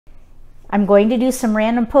I'm going to do some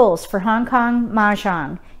random pulls for Hong Kong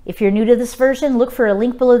Mahjong. If you're new to this version, look for a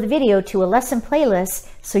link below the video to a lesson playlist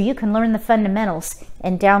so you can learn the fundamentals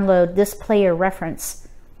and download this player reference.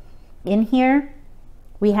 In here,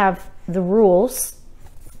 we have the rules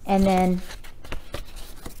and then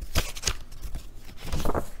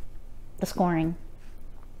the scoring.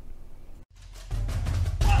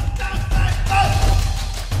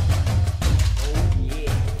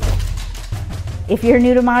 If you're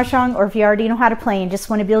new to Mahjong, or if you already know how to play and just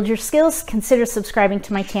want to build your skills, consider subscribing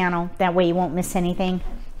to my channel. That way you won't miss anything.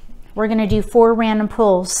 We're going to do 4 random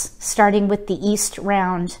pulls, starting with the east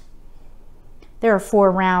round. There are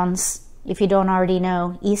 4 rounds, if you don't already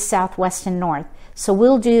know: east, south, west, and north. So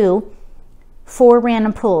we'll do 4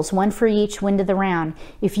 random pulls, 1 for each wind of the round.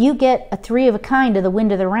 If you get a 3 of a kind to the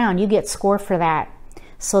wind of the round, you get score for that.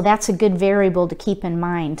 So that's a good variable to keep in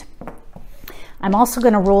mind. I'm also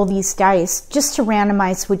going to roll these dice just to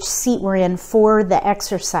randomize which seat we're in for the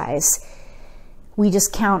exercise. We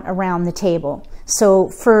just count around the table. So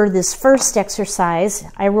for this first exercise,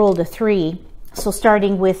 I rolled a 3. So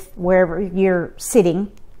starting with wherever you're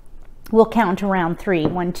sitting, we'll count around 3.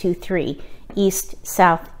 1, 2, 3. East,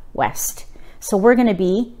 south, west. So we're going to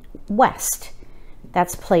be west.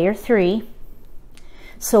 That's player 3.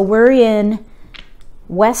 So we're in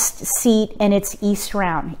west seat and it's east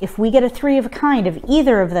round. If we get a 3 of a kind of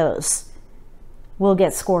either of those, we'll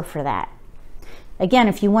get score for that. Again,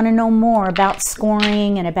 if you want to know more about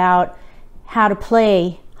scoring and about how to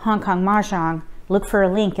play Hong Kong Mahjong, look for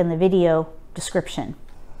a link in the video description.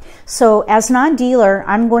 So as non-dealer,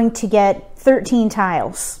 I'm going to get 13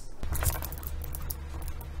 tiles.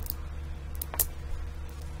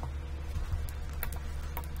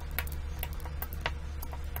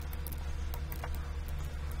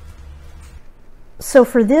 So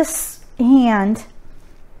for this hand,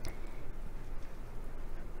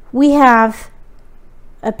 we have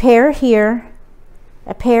a pair here,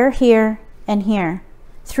 and here.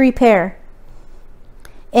 3 pair.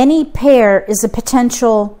 Any pair is a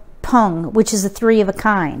potential pung, which is a 3 of a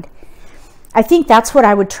kind. I think that's what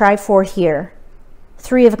I would try for here.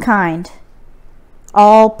 3 of a kind.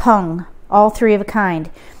 All pung, all 3 of a kind.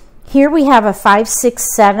 Here we have a 5,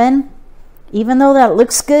 6, 7. Even though that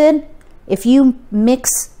looks good, if you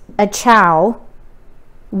mix a chow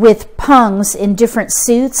with pungs in different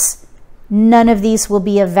suits, none of these will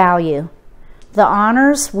be of value. The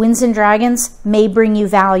honors, winds and dragons, may bring you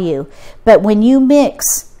value, but when you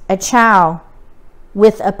mix a chow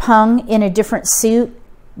with a pung in a different suit,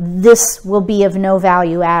 this will be of no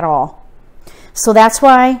value at all. So that's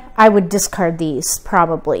why I would discard these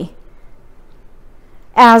probably.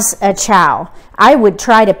 As a chow, I would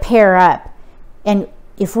try to pair up, and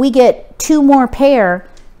if we get 2 more pair,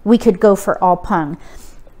 we could go for all pung.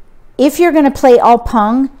 If you're going to play all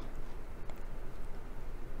pung,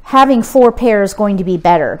 having 4 pairs is going to be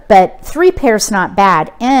better, but 3 pairs not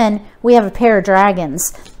bad, and we have a pair of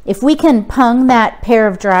dragons. If we can pung that pair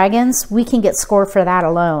of dragons, we can get score for that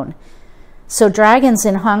alone. So dragons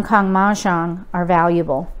in Hong Kong Mahjong are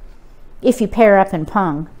valuable if you pair up and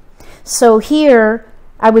pung. So here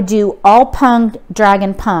I would do all pung,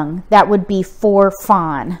 dragon pung. That would be 4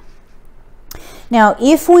 fawn. Now,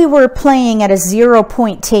 if we were playing at a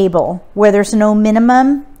 0-point table where there's no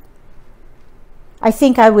minimum, I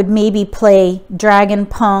think I would maybe play dragon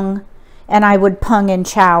pung, and I would pung and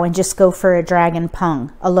chow and just go for a dragon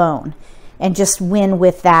pung alone and just win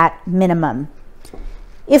with that minimum.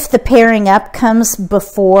 If the pairing up comes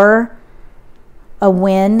before a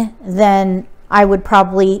win, then I would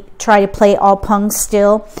probably try to play all pung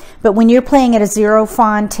still. But when you're playing at a 0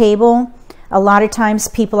 fawn table, a lot of times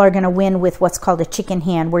people are going to win with what's called a chicken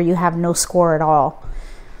hand, where you have no score at all.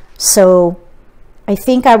 So I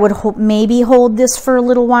think I would maybe hold this for a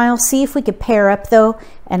little while, see if we could pair up though,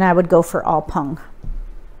 and I would go for all pung.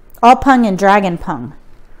 All pung and dragon pung.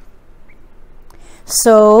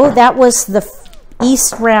 So that was the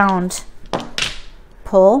east round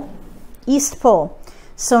pull, east pull.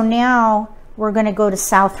 So now we're going to go to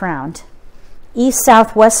south round. East,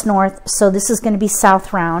 south, west, north. So this is going to be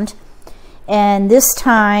south round. And this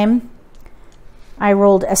time I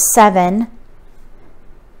rolled a 7.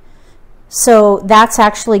 So that's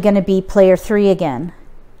actually going to be player 3 again.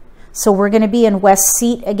 So we're going to be in west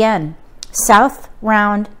seat again. South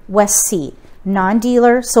round, west seat.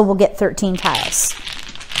 Non-dealer, so we'll get 13 tiles.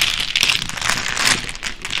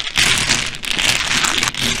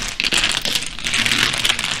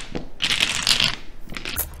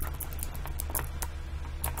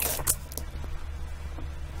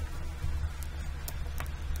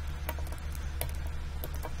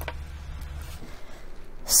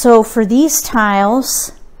 So for these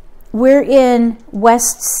tiles, we're in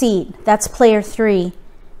west seat. That's player 3.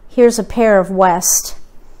 Here's a pair of west.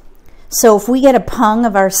 So if we get a pung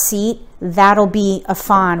of our seat, that'll be a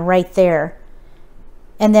fawn right there.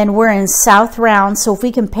 And then we're in south round, so if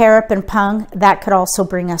we can pair up and pung, that could also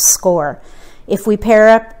bring us score. If we pair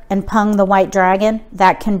up and pung the white dragon,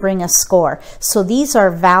 that can bring us score. So these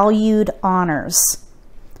are valued honors.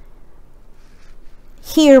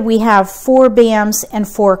 Here we have 4 bams and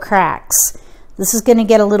 4 cracks. This is going to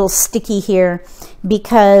get a little sticky here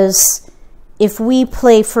because if we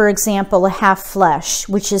play, for example, a half flush,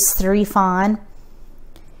 which is 3 fawn,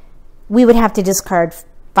 we would have to discard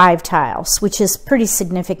 5 tiles, which is pretty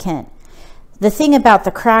significant. The thing about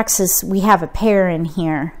the cracks is we have a pair in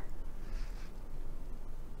here.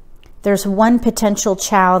 There's one potential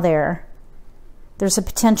chow there. There's a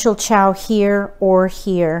potential chow here or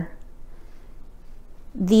here.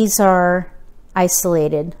 These are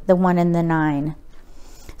isolated, the 1 and the 9.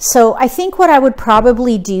 So I think what I would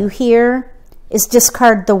probably do here is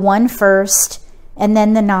discard the 1 first and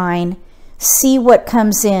then the 9, see what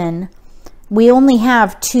comes in. We only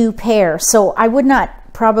have 2 pair, so I would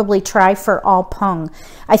not probably try for all pung.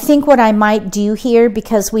 I think what I might do here,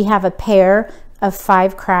 because we have a pair of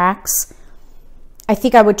 5 cracks, I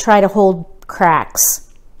think I would try to hold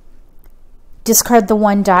cracks. Discard the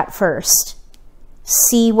 1 dot first.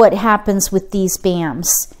 See what happens with these bams.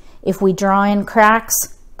 If we draw in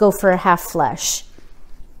cracks, go for a half flush.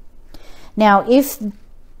 Now, if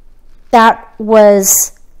that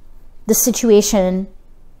was the situation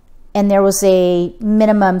and there was a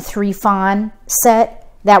minimum 3 fawn set,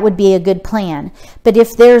 that would be a good plan. But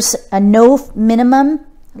if there's a no minimum,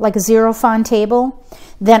 like a 0 fawn table,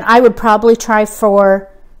 then I would probably try for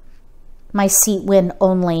my seat win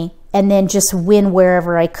only and then just win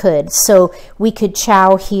wherever I could. So we could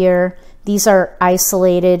chow here. These are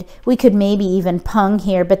isolated. We could maybe even pung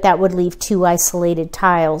here, but that would leave 2 isolated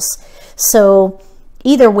tiles. So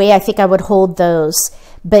either way, I think I would hold those.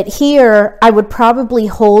 But here, I would probably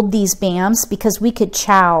hold these bams because we could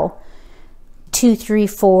chow 2, 3,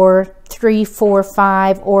 4, 3, 4,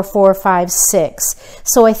 5, or 4, 5, 6.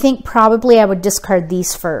 So I think probably I would discard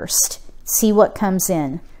these first, see what comes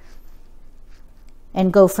in,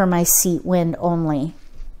 and go for my seat win only.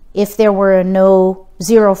 If there were a no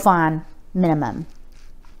 0 fawn minimum.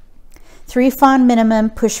 3 fawn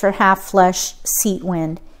minimum, push for half flush, seat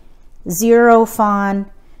win. 0 fawn,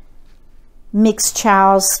 mix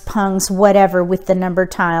chows, pungs, whatever with the number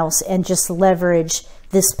tiles, and just leverage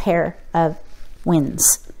this pair of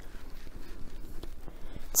wins.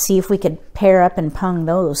 See if we could pair up and pung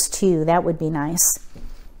those too. That would be nice.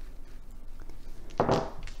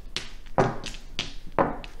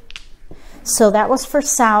 So that was for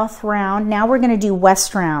south round. Now we're going to do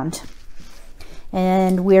west round.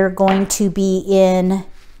 And we're going to be in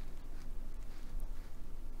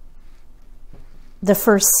the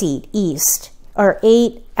first seat, east. Or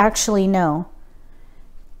 8, actually no.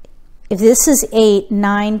 If this is 8,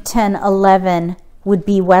 9, 10, 11 would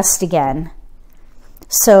be west again.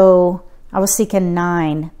 So I was thinking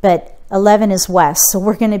 9, but 11 is west. So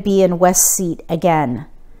we're going to be in west seat again.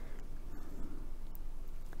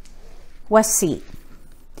 West seat.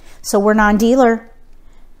 So we're non-dealer.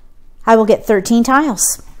 I will get 13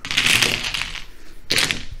 tiles.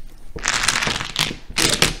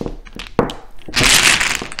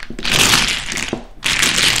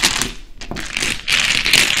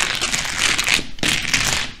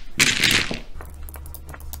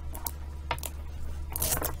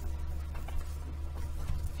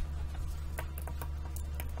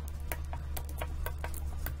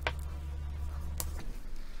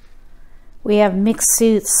 We have mixed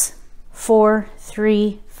suits, 4,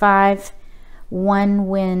 3, 5, 1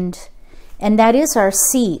 wind. And that is our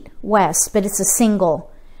seat, west, but it's a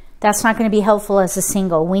single. That's not going to be helpful as a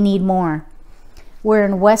single. We need more. We're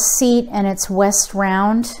in west seat and it's west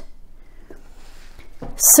round.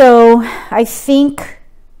 So I think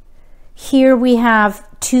here we have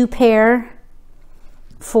 2 pair,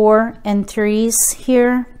 4 and 3s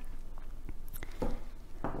here.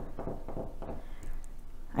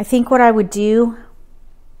 I think what I would do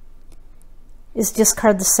is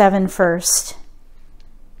discard the 7 first.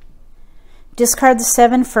 Discard the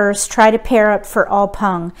 7 first, try to pair up for all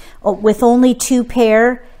pung. With only 2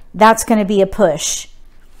 pair, that's going to be a push.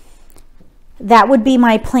 That would be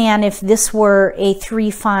my plan if this were a 3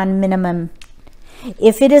 fawn minimum.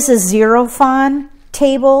 If it is a 0 fawn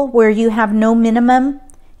table where you have no minimum,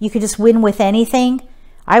 you could just win with anything,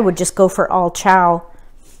 I would just go for all chow.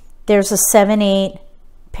 There's a 7, 8,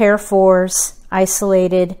 pair 4s,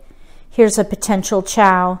 isolated. Here's a potential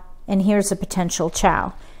chow, and here's a potential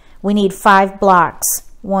chow. We need 5 blocks.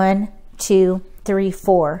 1, 2, 3,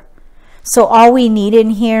 4. So all we need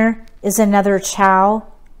in here is another chow.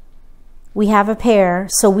 We have a pair,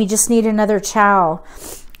 so we just need another chow.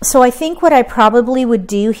 So I think what I probably would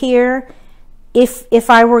do here, if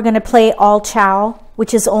I were going to play all chow,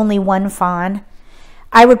 which is only one fawn,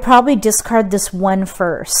 I would probably discard this one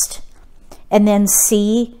first and then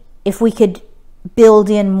see if we could build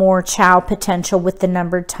in more chow potential with the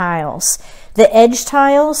numbered tiles. The edge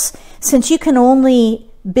tiles, since you can only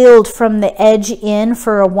build from the edge in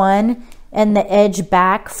for a 1 and the edge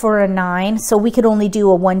back for a 9, so we could only do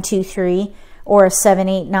a 1, 2, 3 or a 7,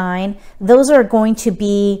 8, 9. Those are going to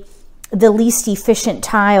be the least efficient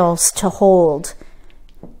tiles to hold.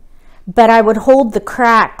 But I would hold the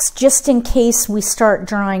cracks just in case we start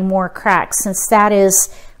drawing more cracks, since that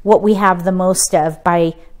is what we have the most of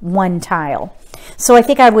by one tile. So I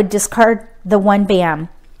think I would discard the 1 bam,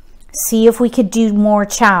 see if we could do more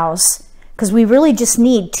chows, because we really just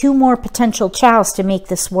need 2 more potential chows to make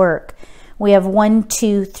this work. We have 1,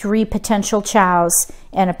 2, 3 potential chows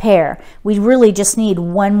and a pair. We really just need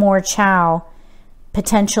 1 more chow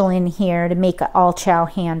potential in here to make an all chow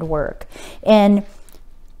hand work. And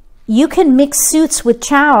you can mix suits with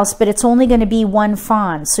chows, but it's only going to be 1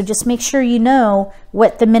 fawn. So just make sure you know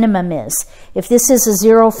what the minimum is. If this is a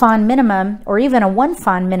 0 fawn minimum or even a 1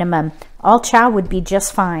 fawn minimum, all chow would be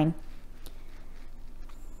just fine.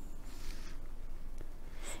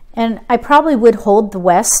 And I probably would hold the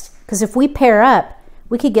west, because if we pair up,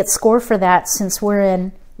 we could get score for that since we're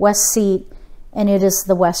in west seat and it is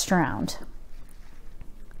the west round.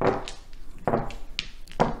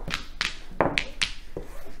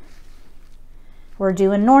 We're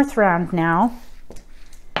doing north round now.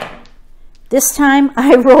 This time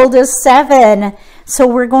I rolled a 7, so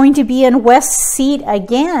we're going to be in west seat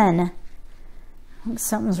again. I think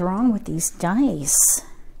something's wrong with these dice.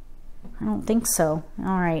 I don't think so.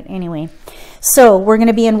 All right, anyway. So we're going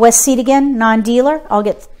to be in west seat again, non-dealer. I'll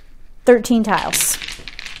get 13 tiles.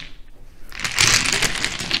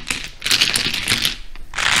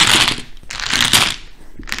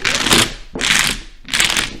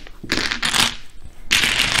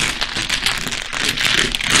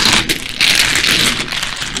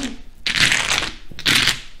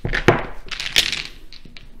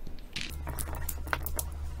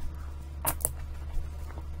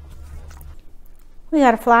 We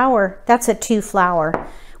got a flower. That's a 2 flower.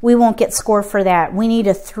 We won't get score for that. We need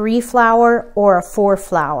a 3 flower or a 4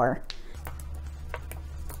 flower.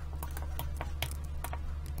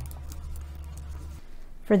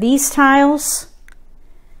 For these tiles,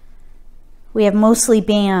 we have mostly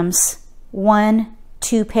bams. 1,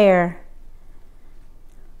 2 pair.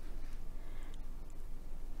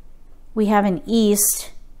 We have an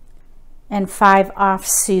east and 5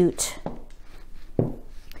 offsuit.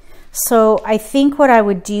 So I think what I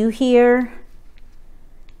would do here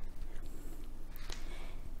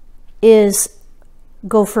is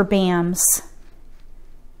go for bams.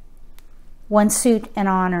 1 suit and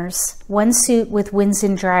honors. 1 suit with winds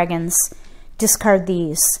and dragons. Discard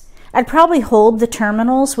these. I'd probably hold the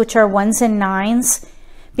terminals, which are 1s and 9s,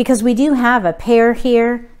 because we do have a pair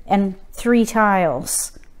here and 3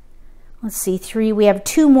 tiles. Let's see, 3. We have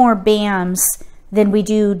 2 more bams than we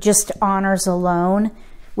do just honors alone,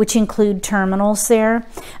 which include terminals there.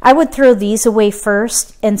 I would throw these away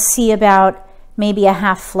first and see about maybe a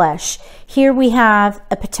half flesh. Here we have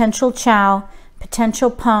a potential chow, potential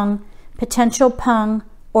pung,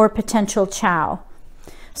 or potential chow.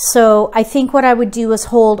 So I think what I would do is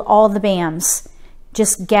hold all the bams.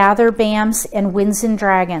 Just gather bams and winds and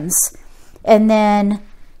dragons, and then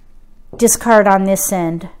discard on this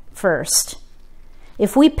end first.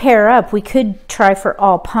 If we pair up, we could try for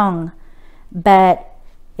all pung, but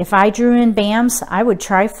if I drew in bams, I would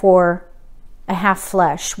try for a half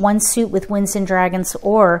flesh, 1 suit with winds and dragons,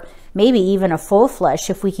 or maybe even a full flesh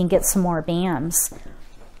if we can get some more bams.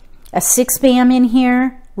 A 6 bam in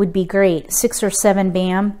here would be great, 6 or 7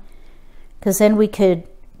 bam, because then we could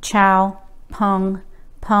chow, pung,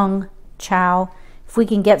 chow. If we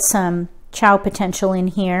can get some chow potential in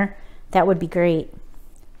here, that would be great.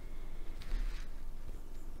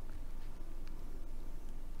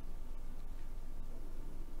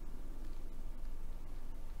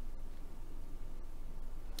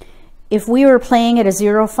 If we were playing at a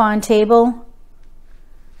 0 fawn table,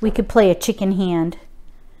 we could play a chicken hand.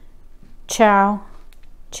 Chow,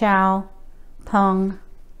 chow, pung,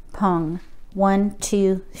 1,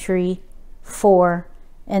 2, 3, 4,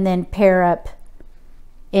 and then pair up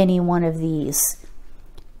any one of these.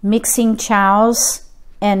 Mixing chows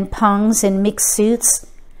and pungs and mixed suits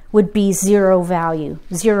would be 0 value,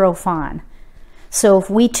 0 fawn. So if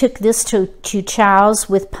we took this to chows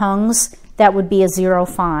with pungs, that would be a 0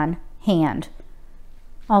 fawn hand,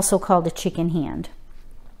 also called a chicken hand.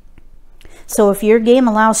 So if your game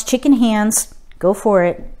allows chicken hands, go for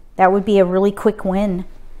it. That would be a really quick win.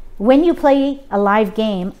 When you play a live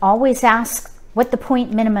game, always ask what the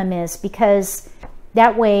point minimum is, because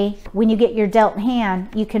that way, when you get your dealt hand,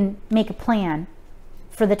 you can make a plan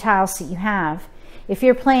for the tiles that you have. If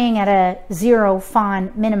you're playing at a 0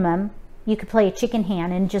 fawn minimum, you could play a chicken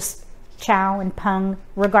hand and just chow and pung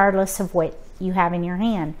regardless of what you have in your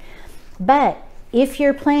hand. But if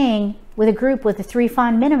you're playing with a group with a 3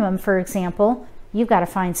 fawn minimum, for example, you've got to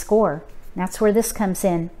find score. That's where this comes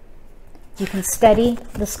in. You can study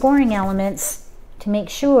the scoring elements to make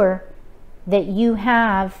sure that you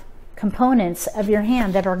have components of your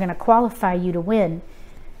hand that are going to qualify you to win.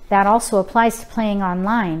 That also applies to playing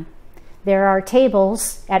online. There are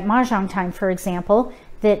tables at Mahjong time, for example,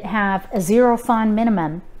 that have a 0 fawn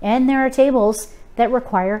minimum, and there are tables that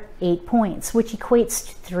require 8 points, which equates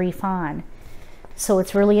to 3 fawn. So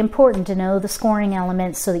it's really important to know the scoring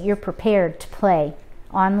elements so that you're prepared to play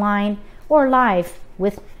online or live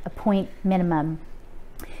with a point minimum.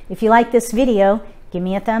 If you like this video, give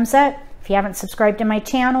me a thumbs up. If you haven't subscribed to my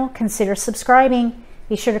channel, consider subscribing.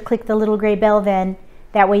 Be sure to click the little gray bell then.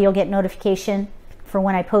 That way you'll get notification for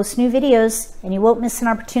when I post new videos, and you won't miss an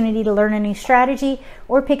opportunity to learn a new strategy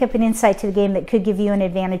or pick up an insight to the game that could give you an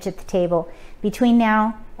advantage at the table. Between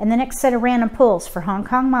now and the next set of random pulls for Hong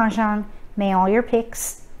Kong Mahjong, may all your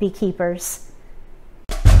picks be keepers.